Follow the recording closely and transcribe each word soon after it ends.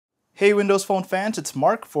Hey Windows Phone fans, it's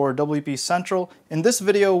Mark for WP Central. In this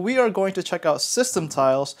video, we are going to check out System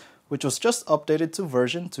Tiles, which was just updated to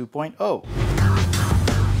version 2.0.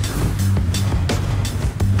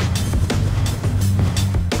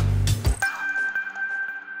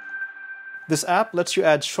 This app lets you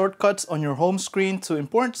add shortcuts on your home screen to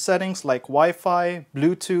important settings like Wi-Fi,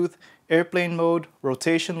 Bluetooth, airplane mode,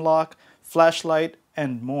 rotation lock, flashlight,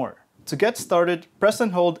 and more. To get started, press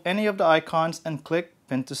and hold any of the icons and click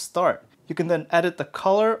Pin to start. You can then edit the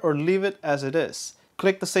color or leave it as it is.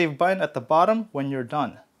 Click the Save button at the bottom when you're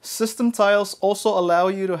done. System Tiles also allow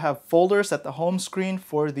you to have folders at the home screen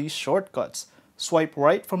for these shortcuts. Swipe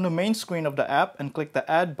right from the main screen of the app and click the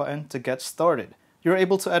Add button to get started. You're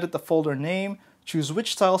able to edit the folder name, choose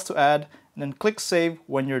which tiles to add, and then click Save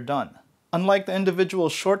when you're done. Unlike the individual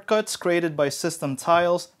shortcuts created by System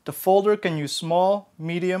Tiles, the folder can use small,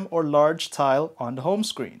 medium, or large tile on the home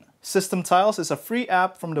screen. System Tiles is a free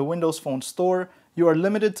app from the Windows Phone store. You are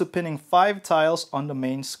limited to pinning 5 tiles on the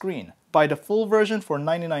main screen. Buy the full version for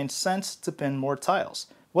 99 cents to pin more tiles.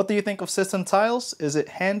 What do you think of System Tiles? Is it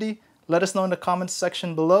handy? Let us know in the comments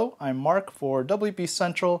section below. I'm Mark for WP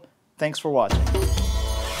Central. Thanks for watching.